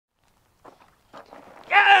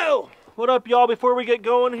What up, y'all? Before we get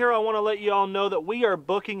going here, I want to let you all know that we are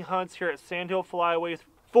booking hunts here at Sandhill Flyaway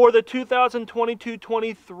for the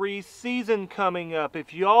 2022-23 season coming up.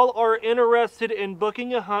 If y'all are interested in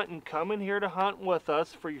booking a hunt and coming here to hunt with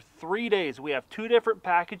us for 3 days, we have 2 different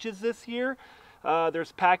packages this year.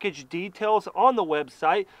 There's package details on the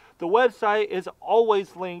website. The website is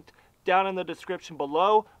always linked down in the description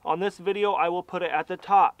below. On this video, I will put it at the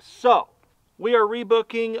top. So, we are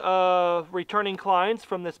rebooking returning clients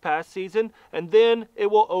from this past season, and then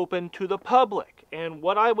it will open to the public. And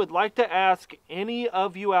what I would like to ask any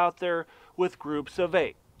of you out there with groups of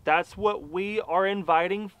 8, that's what we are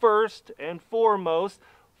inviting first and foremost,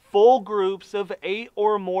 full groups of 8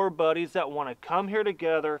 or more buddies that want to come here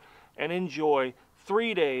together and enjoy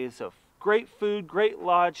 3 days of great food, great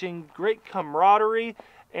lodging, great camaraderie,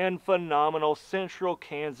 and phenomenal Central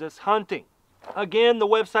Kansas hunting. Again, the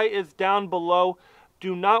website is down below.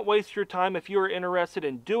 Do not waste your time if you are interested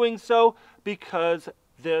in doing so, because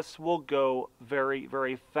this will go very,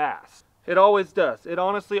 very fast. It always does. It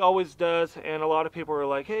honestly always does. And a lot of people are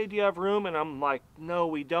like, hey, do you have room? And I'm like, no,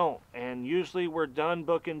 we don't. And usually we're done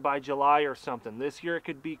booking by July or something. This year it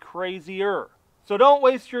could be crazier. So don't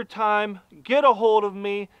waste your time. Get a hold of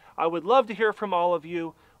me. I would love to hear from all of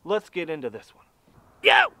you. Let's get into this one.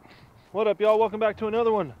 Yo! What up, y'all? Welcome back to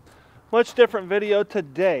another one. Much different video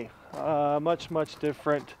today. Much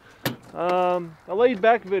different. A laid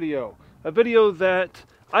back video. A video that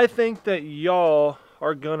I think that y'all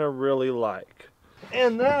are gonna really like.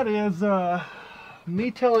 And that is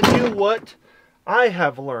me telling you what I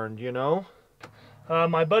have learned, you know.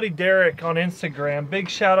 My buddy Derek on Instagram, big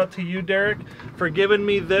shout out to you, Derek, for giving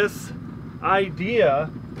me this idea.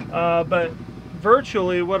 But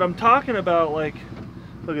virtually what I'm talking about, like,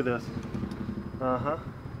 look at this.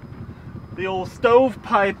 The old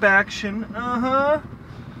stovepipe action.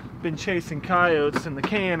 Been chasing coyotes in the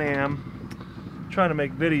Can-Am, trying to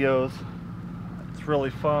make videos. It's really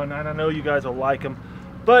fun, and I know you guys will like them.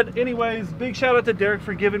 But anyways, big shout out to Derek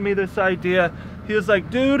for giving me this idea. He was like,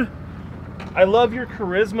 dude, I love your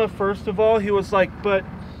charisma, first of all. He was like, but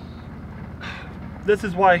this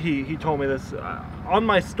is why he told me this. On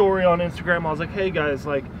my story on Instagram, I was like, hey guys,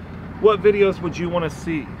 like, what videos would you want to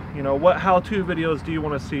see? You know, what how-to videos do you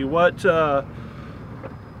want to see? What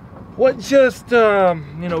just,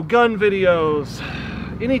 you know, gun videos,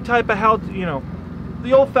 any type of how, you know,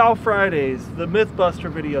 the old Foul Fridays, the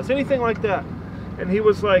Mythbuster videos, anything like that. And he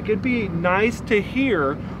was like, it'd be nice to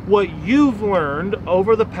hear what you've learned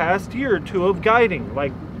over the past year or two of guiding,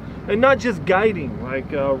 like, and not just guiding,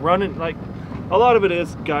 like running, like a lot of it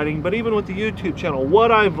is guiding, but even with the YouTube channel,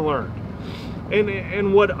 what I've learned.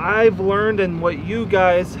 And what I've learned and what you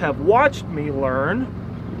guys have watched me learn,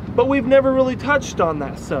 but we've never really touched on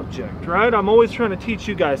that subject, right? I'm always trying to teach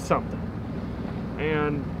you guys something.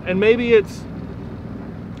 And maybe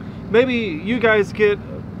you guys get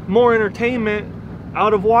more entertainment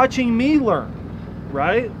out of watching me learn,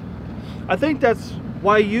 right? I think that's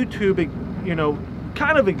why YouTube, you know,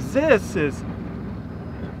 kind of exists, is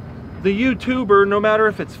the YouTuber, no matter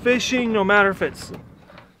if it's fishing, no matter if it's,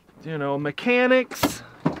 you know, mechanics,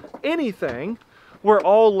 anything, we're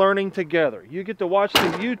all learning together. You get to watch the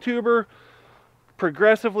YouTuber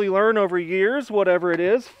progressively learn over years, whatever it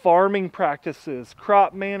is, farming practices,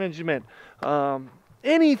 crop management,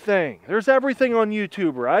 anything. There's everything on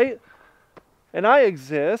YouTube, right? And I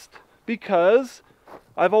exist because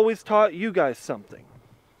I've always taught you guys something.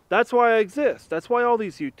 That's why I exist. That's why all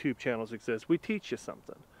these YouTube channels exist. We teach you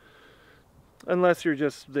something. Unless you're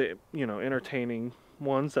just the, you know, entertaining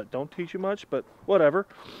ones that don't teach you much, but whatever.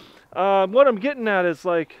 What I'm getting at is,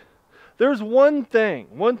 like, there's one thing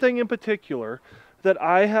in particular that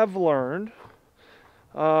I have learned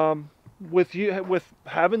with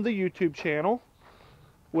having the YouTube channel,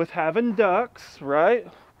 with having ducks, right?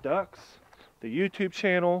 Ducks, the YouTube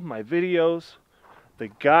channel, my videos, the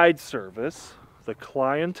guide service, the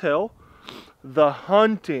clientele, the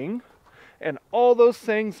hunting, and all those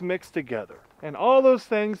things mixed together. And all those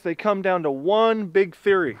things, they come down to one big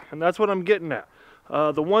theory. And that's what I'm getting at.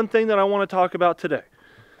 The one thing that I want to talk about today.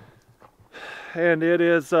 And it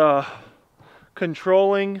is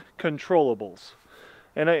controlling controllables.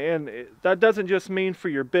 And that doesn't just mean for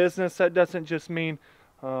your business. That doesn't just mean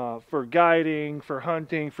for guiding, for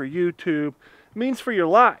hunting, for YouTube. It means for your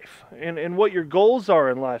life. And what your goals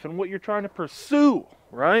are in life. And what you're trying to pursue,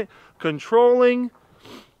 right? Controlling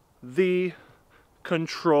the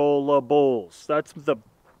controllables. That's the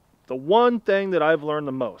one thing that I've learned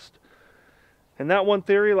the most. And that one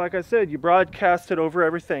theory, like I said, you broadcast it over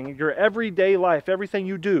everything. Your everyday life, everything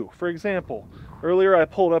you do. For example, earlier I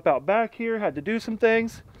pulled up out back here, had to do some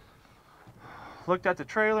things. looked at the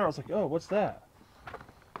trailer. I was like, oh, what's that?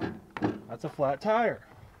 That's a flat tire.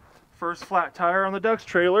 First flat tire on the Ducks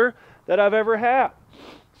trailer that I've ever had.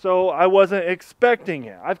 So I wasn't expecting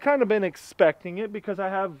it. I've kind of been expecting it because I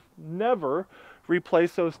have never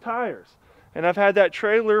replaced those tires. And I've had that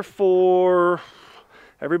trailer for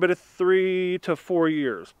every bit of 3 to 4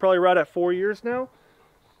 years. Probably right at 4 years now.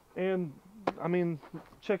 And I mean,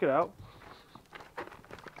 check it out.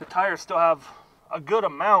 The tires still have a good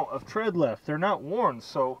amount of tread left. They're not worn.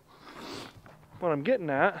 So what I'm getting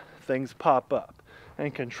at, things pop up.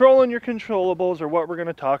 And controlling your controllables are what we're going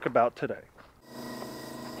to talk about today.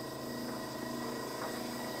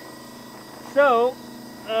 So,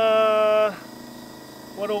 I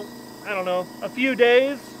don't know, a few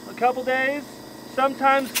days, a couple days,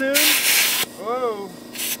 sometime soon. Whoa.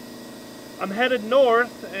 I'm headed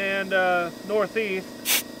north and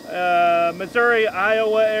northeast, Missouri,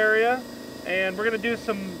 Iowa area, and we're going to do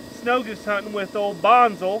some snow goose hunting with old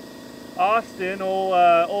Bonzel, Austin,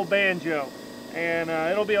 old Banjo. And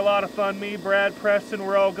it'll be a lot of fun. Me, Brad, Preston,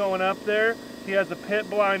 we're all going up there. He has a pit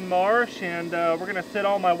blind marsh, and we're going to set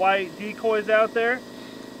all my white decoys out there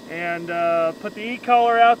and put the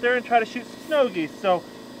e-collar out there and try to shoot some snow geese. So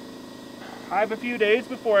I have a few days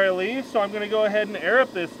before I leave, so I'm going to go ahead and air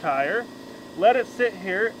up this tire, let it sit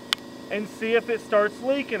here, and see if it starts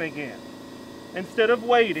leaking again. Instead of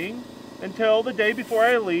waiting until the day before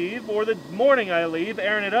I leave or the morning I leave,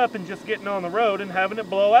 airing it up and just getting on the road and having it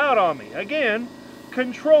blow out on me. Again,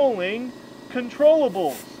 controlling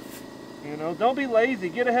controllables. You know, don't be lazy.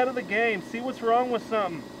 Get ahead of the game. See what's wrong with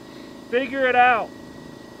something. Figure it out.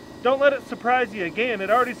 Don't let it surprise you again.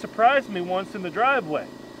 It already surprised me once in the driveway.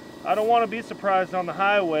 I don't want to be surprised on the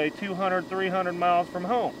highway 200, 300 miles from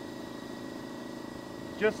home.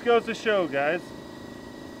 Just goes to show, guys.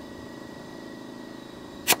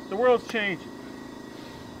 The world's changing.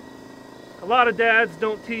 A lot of dads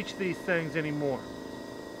don't teach these things anymore.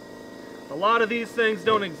 A lot of these things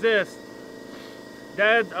don't exist.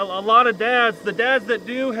 Dads, a lot of dads, the dads that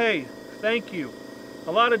do, hey, thank you.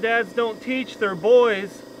 A lot of dads don't teach their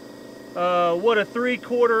boys what a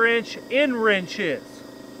 3/4 inch end wrench is.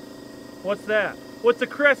 What's that? What's a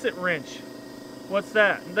crescent wrench? What's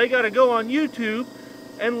that? And they got to go on YouTube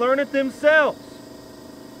and learn it themselves.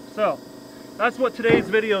 So, that's what today's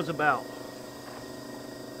video is about.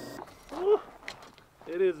 Woo.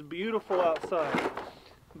 It is beautiful outside.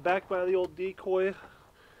 Back by the old decoy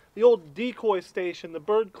station, the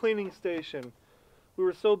bird cleaning station. We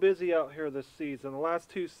were so busy out here this season. The last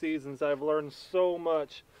 2 seasons I've learned so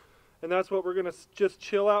much. And that's what we're going to just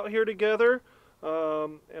chill out here together.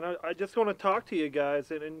 And I just want to talk to you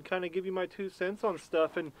guys and kind of give you my 2 cents on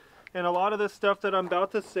stuff. And a lot of this stuff that I'm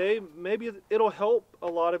about to say, maybe it'll help a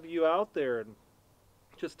lot of you out there. And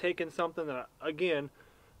just taking something that, again,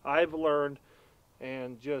 I've learned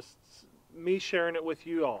and just me sharing it with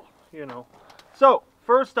you all, you know. So,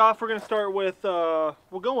 first off, we're going to start with,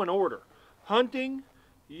 we'll go in order. Hunting,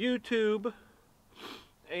 YouTube,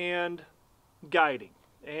 and guiding.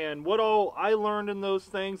 And what all I learned in those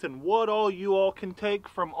things and what all you all can take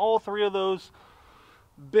from all 3 of those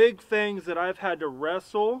big things that I've had to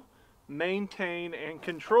wrestle, maintain, and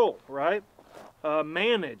control, right?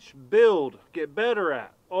 Manage, build, get better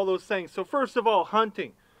at, all those things. So first of all,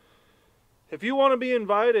 hunting. If you want to be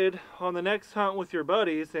invited on the next hunt with your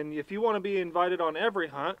buddies, and if you want to be invited on every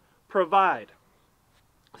hunt, provide.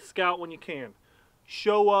 Scout when you can.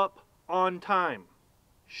 Show up on time.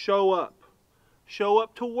 Show up. Show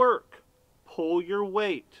up to work. Pull your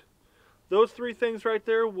weight. Those 3 things right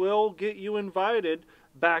there will get you invited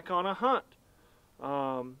back on a hunt.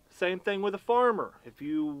 Same thing with a farmer. If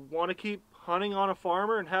you want to keep hunting on a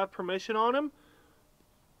farmer and have permission on him,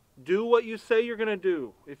 do what you say you're going to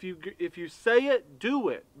do. If you say it, do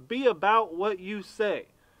it. Be about what you say.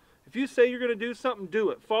 If you say you're going to do something, do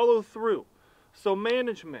it. Follow through. So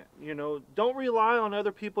management, you know, don't rely on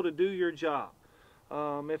other people to do your job.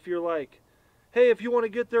 If you're like, hey, if you want to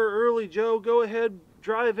get there early, Joe, go ahead,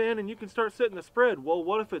 drive in, and you can start setting the spread. Well,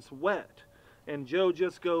 what if it's wet? And Joe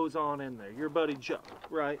just goes on in there, your buddy Joe,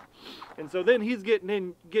 right? And so then he's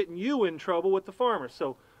getting you in trouble with the farmer.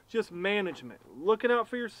 So just management, looking out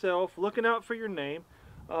for yourself, looking out for your name,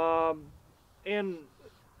 and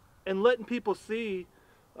letting people see,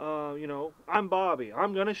 you know, I'm Bobby.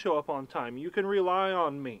 I'm going to show up on time. You can rely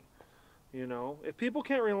on me. You know, if people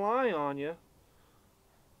can't rely on you,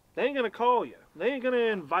 they ain't going to call you. They ain't going to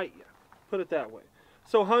invite you. Put it that way.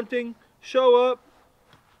 So hunting, show up,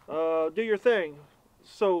 do your thing.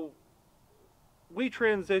 So I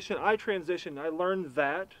transitioned. I learned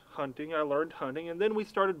that hunting. I learned hunting. And then we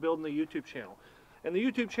started building the YouTube channel. And the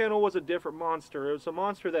YouTube channel was a different monster. It was a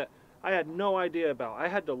monster that I had no idea about. I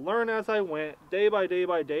had to learn as I went, day by day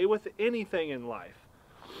by day, with anything in life.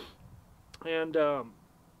 And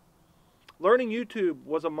learning YouTube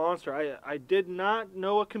was a monster. I did not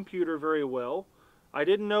know a computer very well. I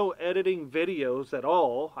didn't know editing videos at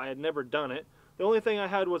all. I had never done it. The only thing I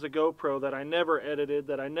had was a GoPro that I never edited,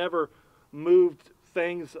 that I never moved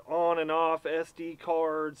things on and off, SD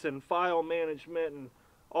cards and file management and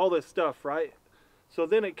all this stuff, right? So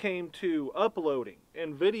then it came to uploading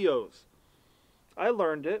and videos. I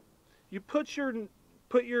learned it. You put your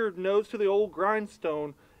nose to the old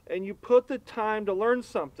grindstone and you put the time to learn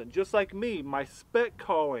something. Just like me, my spec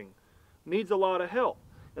calling needs a lot of help.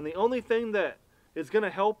 And the only thing that is going to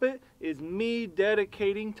help it is me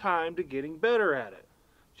dedicating time to getting better at it.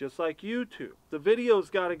 Just like YouTube. The video's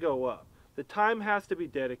got to go up. The time has to be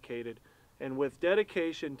dedicated. And with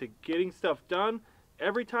dedication to getting stuff done,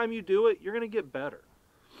 every time you do it, you're going to get better.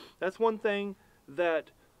 That's one thing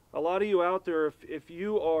that a lot of you out there, if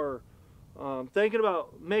you are thinking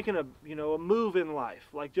about making a move in life,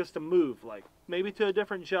 like just a move, like maybe to a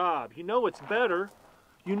different job, it's better,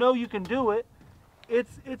 you can do it.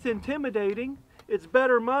 It's intimidating. It's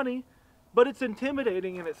better money, but it's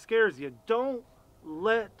intimidating and it scares you. Don't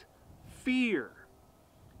let fear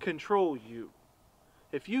control you.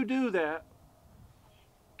 If you do that,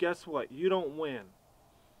 guess what? You don't win.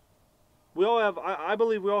 We all have, I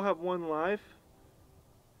believe we all have one life,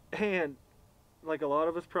 and like a lot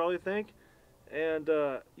of us probably think, and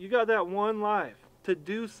you got that one life to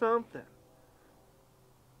do something.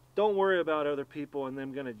 Don't worry about other people and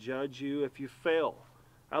them going to judge you if you fail.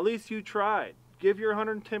 At least you tried. Give your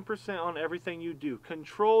 110% on everything you do.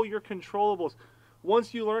 Control your controllables.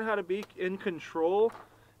 Once you learn how to be in control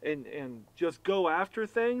and just go after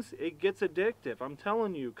things, it gets addictive. I'm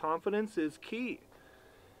telling you, confidence is key.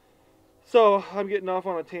 So, I'm getting off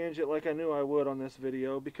on a tangent like I knew I would on this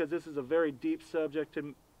video, because this is a very deep subject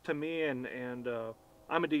to me, and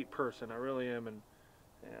I'm a deep person. I really am.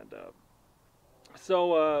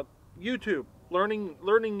 So, YouTube.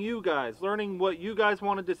 Learning you guys, learning what you guys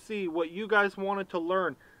wanted to see, what you guys wanted to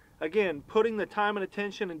learn. Again, putting the time and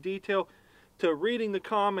attention and detail to reading the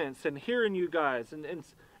comments and hearing you guys, and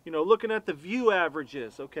looking at the view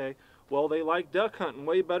averages. Okay, well, they like duck hunting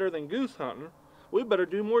way better than goose hunting. We better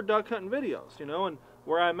do more duck hunting videos, and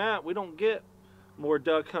where I'm at, we don't get more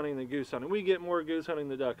duck hunting than goose hunting. We get more goose hunting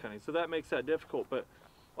than duck hunting, so that makes that difficult. But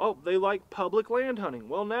oh, they like public land hunting.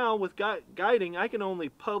 Well, now with guiding, I can only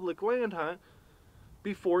public land hunt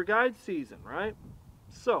before guide season, right?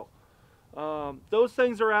 So those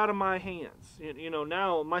things are out of my hands.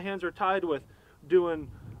 Now my hands are tied with doing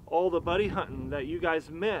all the buddy hunting that you guys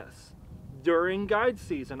miss during guide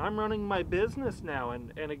season. I'm running my business now,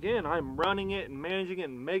 and again, I'm running it and managing it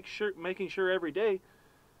and making sure every day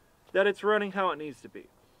that it's running how it needs to be.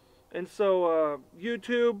 And so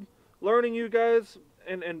YouTube, learning you guys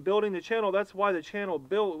and building the channel, that's why the channel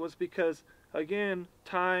built, was because, again,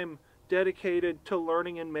 time dedicated to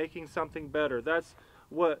learning and making something better. That's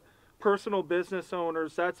what personal business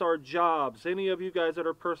owners, that's our jobs. Any of you guys that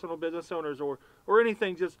are personal business owners or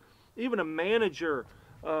anything, just even a manager,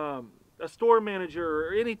 a store manager,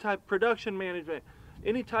 or any type of production management,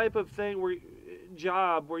 any type of thing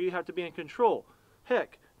job where you have to be in control.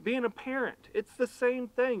 Heck, being a parent, it's the same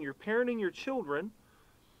thing. You're parenting your children,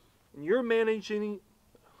 and you're managing,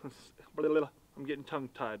 I'm getting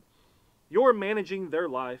tongue-tied. You're managing their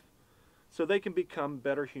life so they can become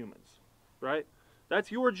better humans, right? That's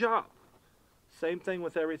your job. Same thing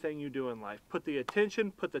with everything you do in life. Put the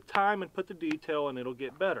attention, put the time, and put the detail, and it'll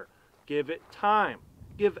get better. Give it time.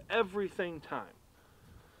 Give everything time.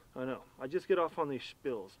 I know, I just get off on these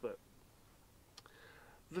spills, but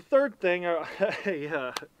the third thing,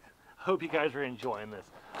 I hope you guys are enjoying this.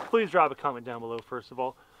 Please drop a comment down below, first of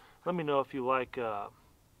all. Let me know if you like the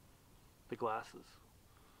glasses.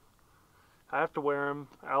 I have to wear them.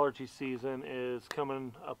 Allergy season is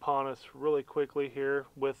coming upon us really quickly here,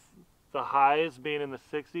 with the highs being in the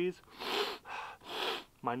 60s.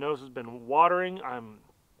 My nose has been watering.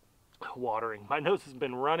 My nose has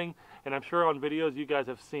been running, and I'm sure on videos you guys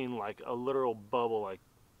have seen like a literal bubble, like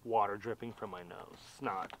water dripping from my nose.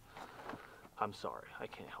 Snot. I'm sorry, I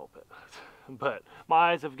can't help it. But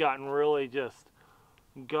my eyes have gotten really just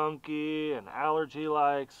gunky and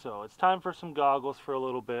allergy-like, so it's time for some goggles for a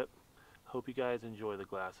little bit. Hope you guys enjoy the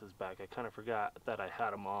glasses back. I kind of forgot that I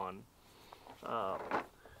had them on.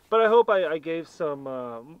 But I hope I gave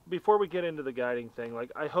some, before we get into the guiding thing,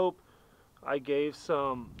 like I hope I gave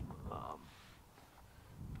some,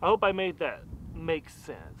 I hope I made that make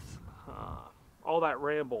sense. All that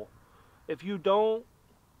ramble. If you don't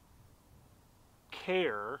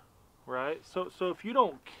care, right? So if you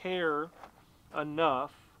don't care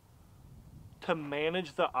enough to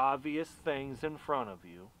manage the obvious things in front of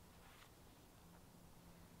you,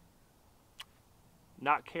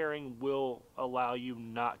 not caring will allow you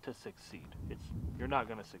not to succeed. You're not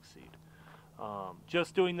going to succeed.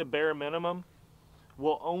 Just doing the bare minimum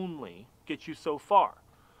will only get you so far.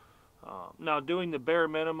 Now, doing the bare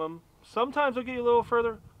minimum sometimes will get you a little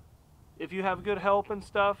further. If you have good help and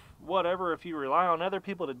stuff, whatever, if you rely on other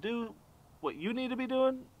people to do what you need to be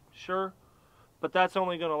doing, sure. But that's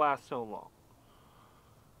only going to last so long.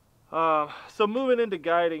 So moving into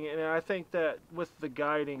guiding, and I think that with the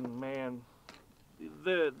guiding, man,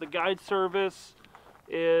 the guide service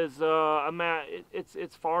is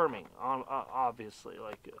it's farming, obviously.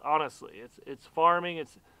 Like, honestly, it's farming.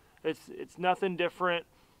 It's nothing different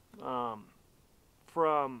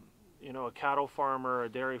from, you know, a cattle farmer, a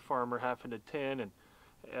dairy farmer having to tend and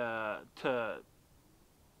to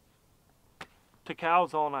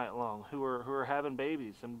cows all night long who are having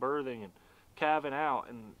babies and birthing and calving out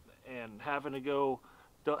and having to go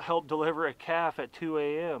help deliver a calf at 2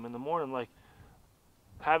 a.m. in the morning. Like,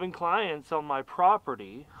 having clients on my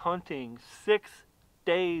property hunting 6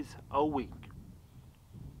 days a week.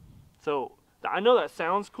 So I know that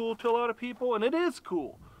sounds cool to a lot of people, and it is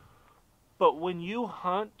cool. But when you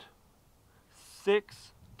hunt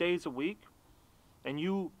 6 days a week and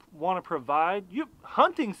you want to provide,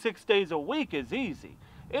 hunting 6 days a week is easy.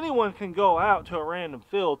 Anyone can go out to a random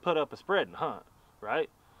field, put up a spread and hunt,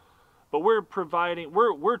 right? But we're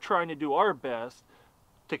trying to do our best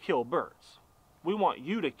to kill birds. We want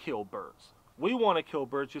you to kill birds. We want to kill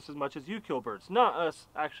birds just as much as you kill birds. Not us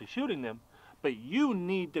actually shooting them, but you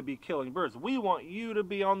need to be killing birds. We want you to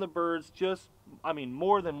be on the birds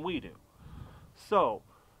more than we do. So,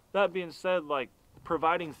 that being said, like,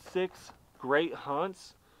 providing 6 great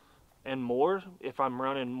hunts and more, if I'm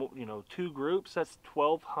running, 2 groups, that's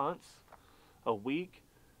 12 hunts a week.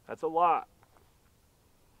 That's a lot.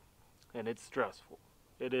 And it's stressful.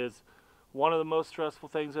 It is one of the most stressful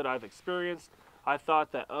things that I've experienced. I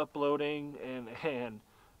thought that uploading and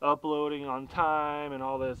uploading on time and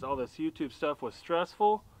all this YouTube stuff was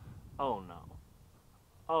stressful. Oh no.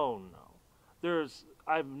 Oh no.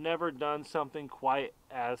 I've never done something quite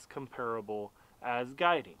as comparable as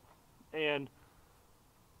guiding. And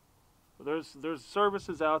there's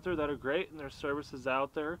services out there that are great, and there's services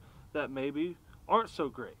out there that maybe aren't so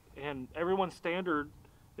great. And everyone's standard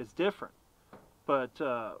is different. But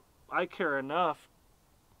I care enough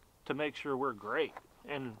to make sure we're great,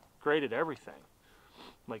 and great at everything.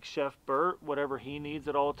 Like Chef Bert, whatever he needs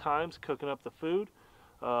at all times, cooking up the food.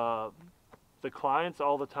 The clients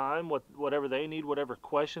all the time, whatever they need, whatever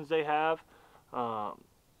questions they have.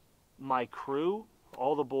 My crew,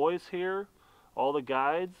 all the boys here, all the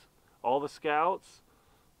guides, all the scouts,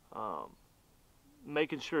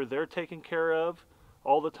 making sure they're taken care of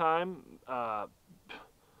all the time.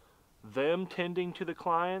 Them tending to the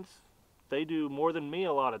clients, they do more than me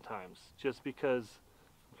a lot of times, just because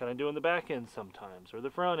I'm kind of doing the back end sometimes, or the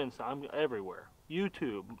front end. I'm everywhere.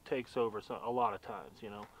 YouTube takes over a lot of times,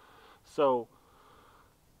 So,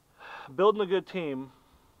 building a good team,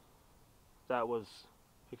 that was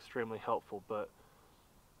extremely helpful. But,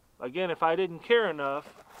 again, if I didn't care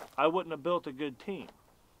enough, I wouldn't have built a good team,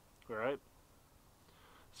 right?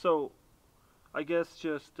 So, I guess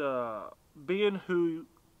just being who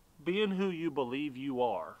you believe you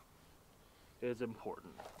are is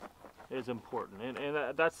important. And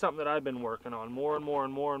that's something that I've been working on more and more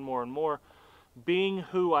and more and more and more. Being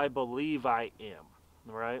who I believe I am,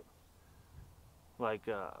 right? Like,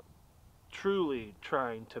 truly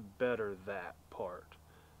trying to better that part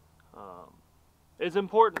is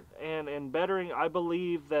important. And bettering, I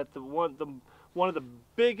believe that one of the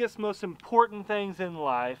biggest, most important things in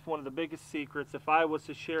life, one of the biggest secrets, if I was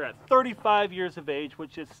to share at 35 years of age,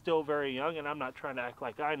 which is still very young, and I'm not trying to act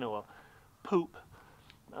like I know a poop,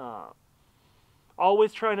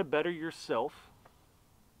 always trying to better yourself.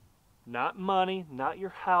 Not money, not your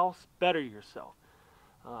house, better yourself.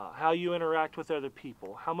 How you interact with other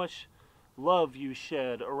people, how much love you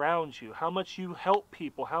shed around you, how much you help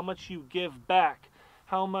people, how much you give back,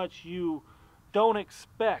 how much you don't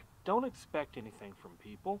expect anything from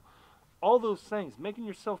people. All those things, making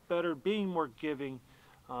yourself better, being more giving,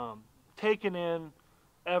 taking in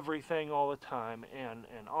everything all the time, and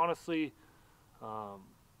honestly,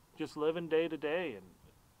 just living day to day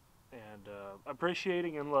and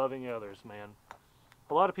appreciating and loving others, man.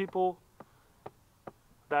 A lot of people,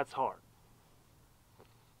 that's hard.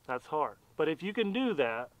 That's hard. But if you can do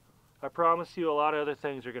that, I promise you a lot of other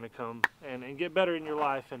things are going to come and get better in your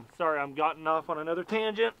life. And sorry, I'm gotten off on another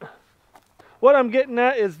tangent. what I'm getting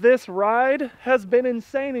at is this ride has been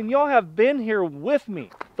insane, and y'all have been here with me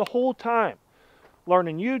the whole time.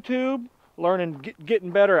 Learning YouTube,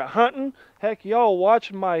 getting better at hunting. Heck, y'all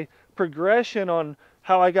watch my progression on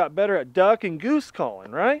how I got better at duck and goose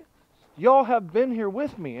calling, right? Y'all have been here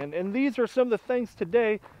with me, and these are some of the things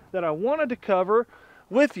today that I wanted to cover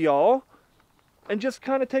with y'all, and just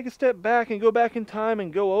kind of take a step back and go back in time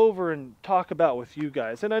and go over and talk about with you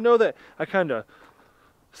guys. And I know that I kind of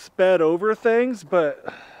sped over things, but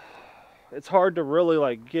it's hard to really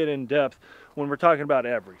like get in depth when we're talking about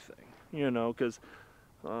everything, you know, because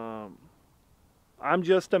I'm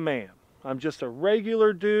just a man. I'm just a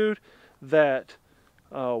regular dude that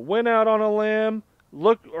went out on a limb.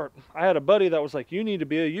 I had a buddy that was like, you need to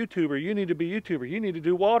be a YouTuber, you need to be a YouTuber, you need to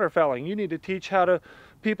do waterfowling, you need to teach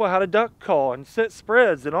people how to duck call and set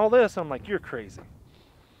spreads and all this. I'm like, you're crazy.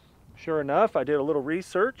 Sure enough, I did a little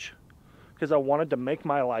research because I wanted to make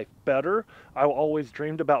my life better. I always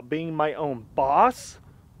dreamed about being my own boss,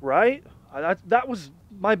 right? That was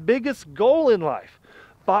my biggest goal in life.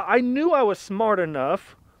 But I knew I was smart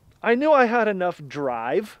enough, I knew I had enough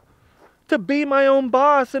drive to be my own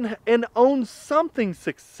boss and own something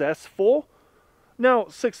successful. Now,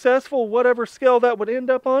 successful, whatever scale that would end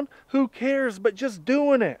up on, who cares, but just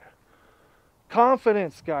doing it.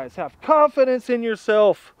 Confidence, guys. Have confidence in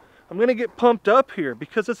yourself. I'm going to get pumped up here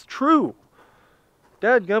because it's true.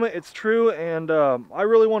 Dadgummit, it's true, and I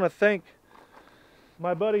really want to thank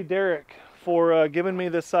my buddy Derek for giving me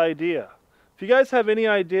this idea. If you guys have any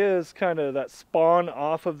ideas kind of that spawn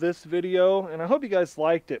off of this video, and I hope you guys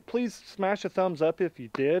liked it, please smash a thumbs up if you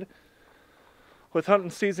did. With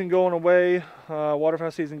hunting season going away,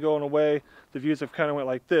 waterfowl season going away, the views have kind of went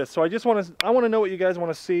like this. So I want to know what you guys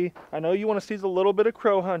want to see. I know you want to see a little bit of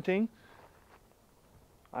crow hunting.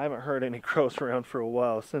 I haven't heard any crows around for a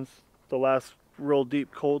while. Since the last real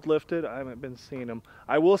deep cold lifted, I haven't been seeing them.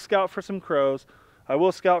 I will scout for some crows. I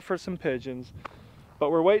will scout for some pigeons. But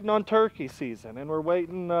we're waiting on turkey season, and we're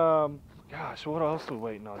waiting, gosh, what else are we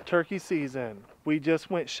waiting on? Turkey season. We just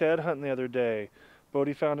went shed hunting the other day.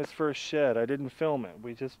 Bodie found his first shed. I didn't film it.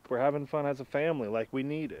 We're having fun as a family like we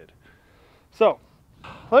needed. So,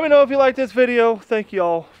 let me know if you like this video. Thank you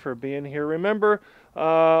all for being here. Remember,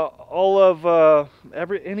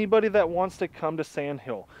 anybody that wants to come to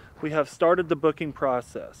Sandhill, we have started the booking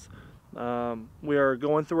process. We are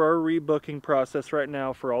going through our rebooking process right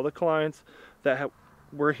now for all the clients that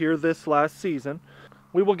were here this last season.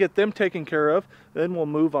 We will get them taken care of, then we'll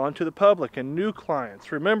move on to the public and new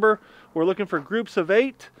clients. Remember, we're looking for groups of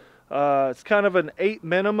 8. It's kind of an 8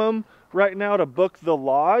 minimum right now to book the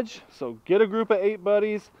lodge. So get a group of 8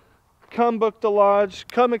 buddies, come book the lodge,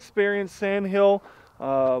 come experience Sandhill.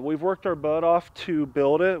 We've worked our butt off to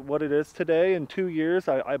build it what it is today. In 2 years,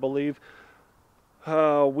 I believe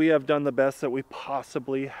we have done the best that we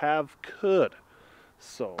possibly could.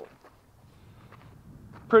 So,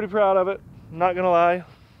 pretty proud of it. Not gonna lie,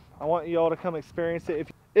 I want you all to come experience it.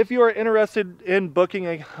 If you are interested in booking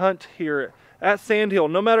a hunt here at Sandhill,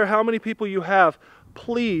 no matter how many people you have,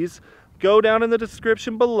 please go down in the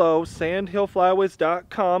description below,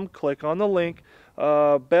 sandhillflyways.com, click on the link.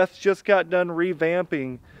 Beth just got done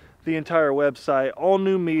revamping the entire website, all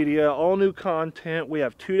new media, all new content. We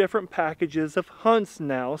have 2 different packages of hunts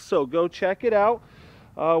now, so go check it out.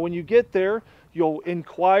 When you get there, you'll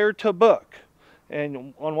inquire to book.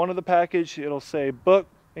 And on one of the package, it'll say book,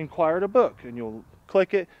 inquire to book. And you'll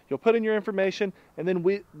click it, you'll put in your information, and then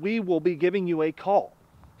we will be giving you a call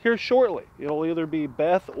here shortly. It'll either be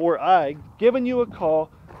Beth or I giving you a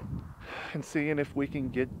call and seeing if we can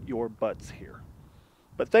get your butts here.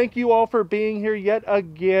 But thank you all for being here yet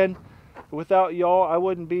again. Without y'all, I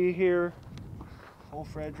wouldn't be here. Old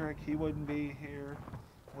Frederick, he wouldn't be here.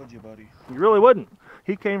 Would you, buddy? You really wouldn't.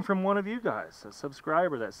 He came from one of you guys, a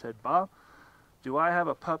subscriber that said, Bob, do I have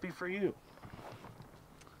a puppy for you?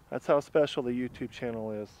 That's how special the YouTube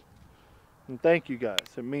channel is. And thank you guys.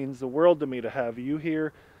 It means the world to me to have you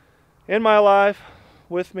here in my life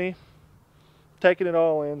with me, taking it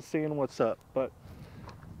all in, seeing what's up. But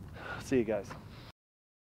see you guys.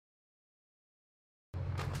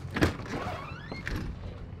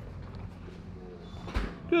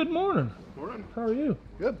 Good morning. Morning. How are you?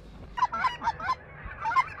 Good.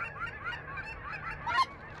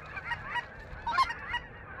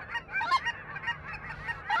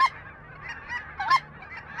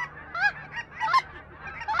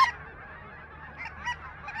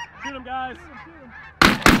 Shoot him, guys. Shoot him.